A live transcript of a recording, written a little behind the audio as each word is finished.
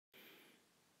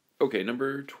Okay,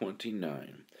 number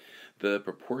 29. The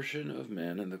proportion of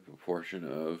men and the proportion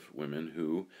of women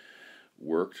who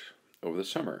worked over the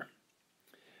summer.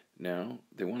 Now,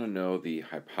 they want to know the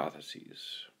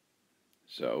hypotheses.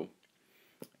 So,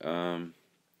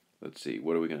 let's see,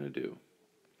 what are we going to do?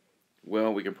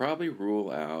 Well, we can probably rule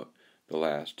out the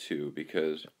last two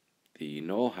because the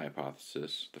null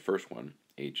hypothesis, the first one,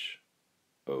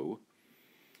 HO,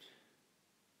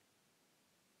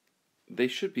 they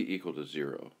should be equal to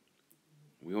 0.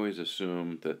 We always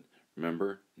assume that,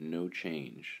 remember, no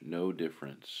change, no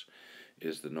difference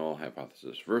is the null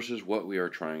hypothesis versus what we are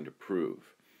trying to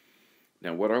prove.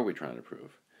 Now, what are we trying to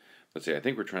prove? Let's say I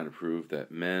think we're trying to prove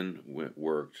that men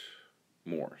worked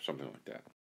more, something like that.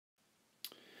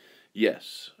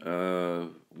 Yes,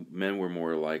 men were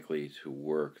more likely to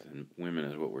work than women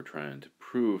is what we're trying to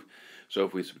prove. So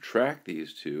if we subtract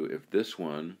these two, if this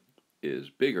one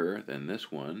is bigger than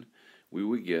this one, we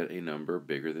would get a number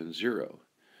bigger than 0.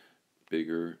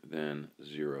 Bigger than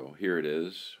 0. Here it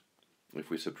is. If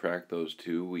we subtract those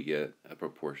two, we get a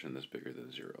proportion that's bigger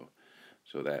than 0.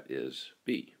 So that is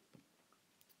B.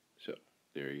 So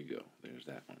there you go. There's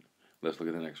that one. Let's look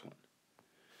at the next one.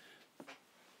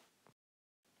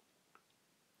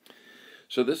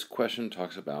 So this question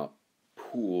talks about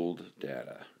pooled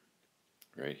data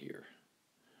right here,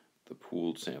 the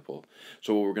pooled sample.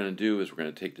 So what we're going to do is we're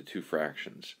going to take the two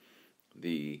fractions,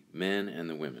 the men and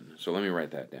the women. So let me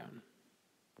write that down.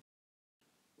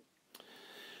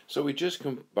 So we just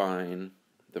combine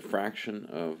the fraction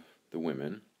of the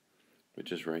women,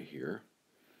 which is right here,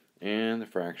 and the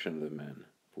fraction of the men,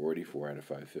 484 out of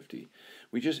 550.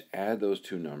 We just add those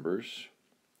two numbers,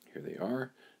 here they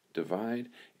are, divide,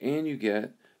 and you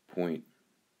get 0.85,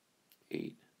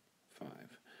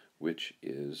 which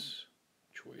is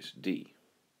choice D.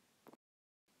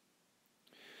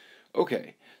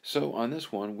 Okay, so on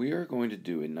this one, we are going to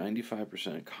do a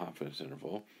 95% confidence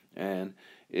interval, and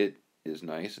it is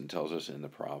nice and tells us in the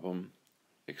problem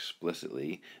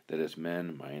explicitly that it's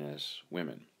men minus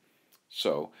women.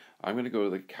 So I'm going to go to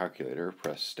the calculator,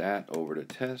 press stat over to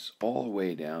test, all the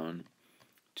way down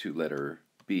to letter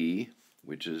B,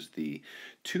 which is the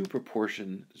 2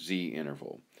 proportion Z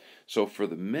interval. So for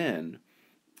the men,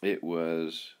 it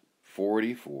was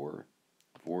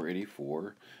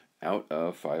 484 out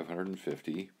of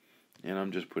 550, and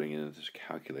I'm just putting it in this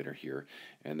calculator here.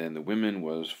 And then the women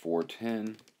was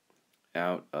 410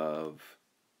 out of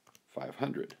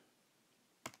 500.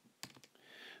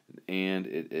 And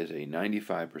it is a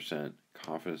 95%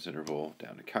 confidence interval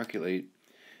down to calculate,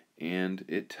 and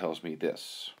it tells me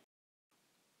this.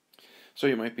 So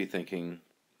you might be thinking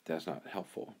that's not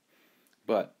helpful,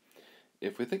 but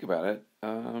if we think about it,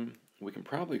 we can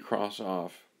probably cross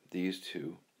off these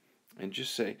two and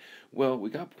just say, well, we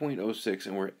got 0.06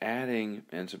 and we're adding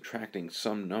and subtracting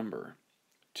some number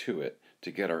to it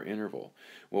to get our interval.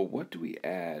 Well, what do we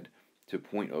add to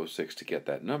 0.06 to get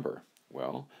that number?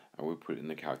 Well, I would put it in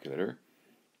the calculator,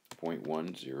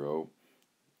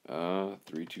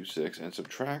 0.10326, and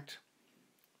subtract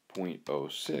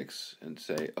 0.06 and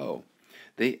say, oh,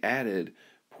 they added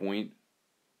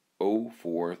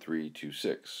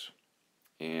 0.04326,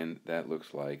 and that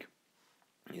looks like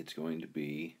it's going to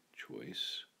be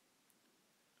choice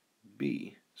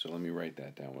B. So let me write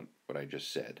that down, what I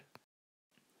just said.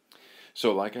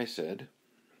 So like I said,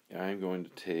 I'm going to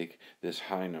take this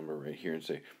high number right here and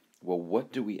say, well,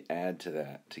 what do we add to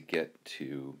that to get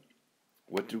to,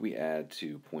 what do we add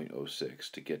to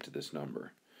 0.06 to get to this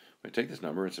number? We take this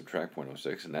number and subtract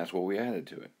 0.06, and that's what we added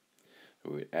to it.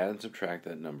 So we add and subtract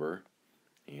that number,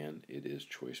 and it is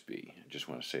choice B. I just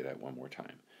want to say that one more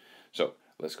time. So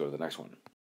let's go to the next one.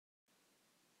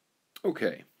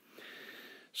 Okay,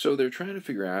 so they're trying to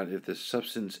figure out if the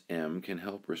substance M can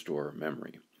help restore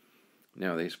memory.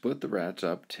 Now they split the rats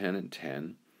up 10 and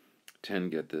 10. 10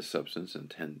 get this substance and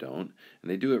 10 don't, and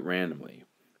they do it randomly,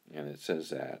 and it says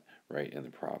that right in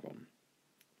the problem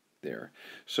there.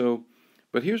 So,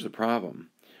 but here's the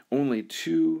problem. Only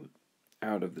 2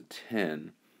 out of the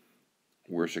 10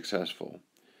 were successful,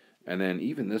 and then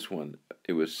even this one,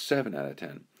 it was 7 out of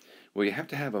 10. Well, you have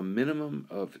to have a minimum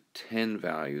of 10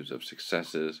 values of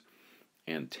successes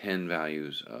and 10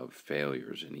 values of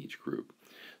failures in each group.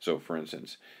 So for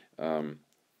instance,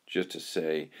 just to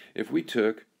say, if we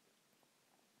took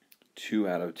 2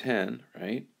 out of 10,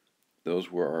 right?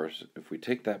 Those were our, if we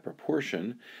take that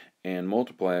proportion and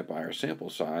multiply it by our sample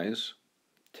size,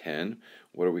 10,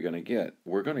 what are we going to get?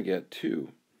 We're going to get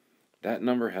 2. That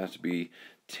number has to be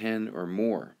 10 or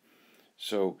more.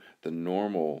 So the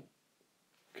normal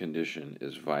condition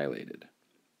is violated.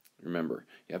 Remember,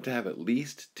 you have to have at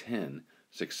least 10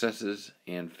 successes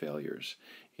and failures.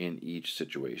 in each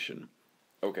situation.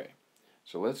 Okay,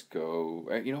 so let's go.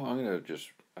 I'm going to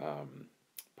just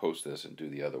post this and do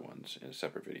the other ones in a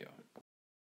separate video.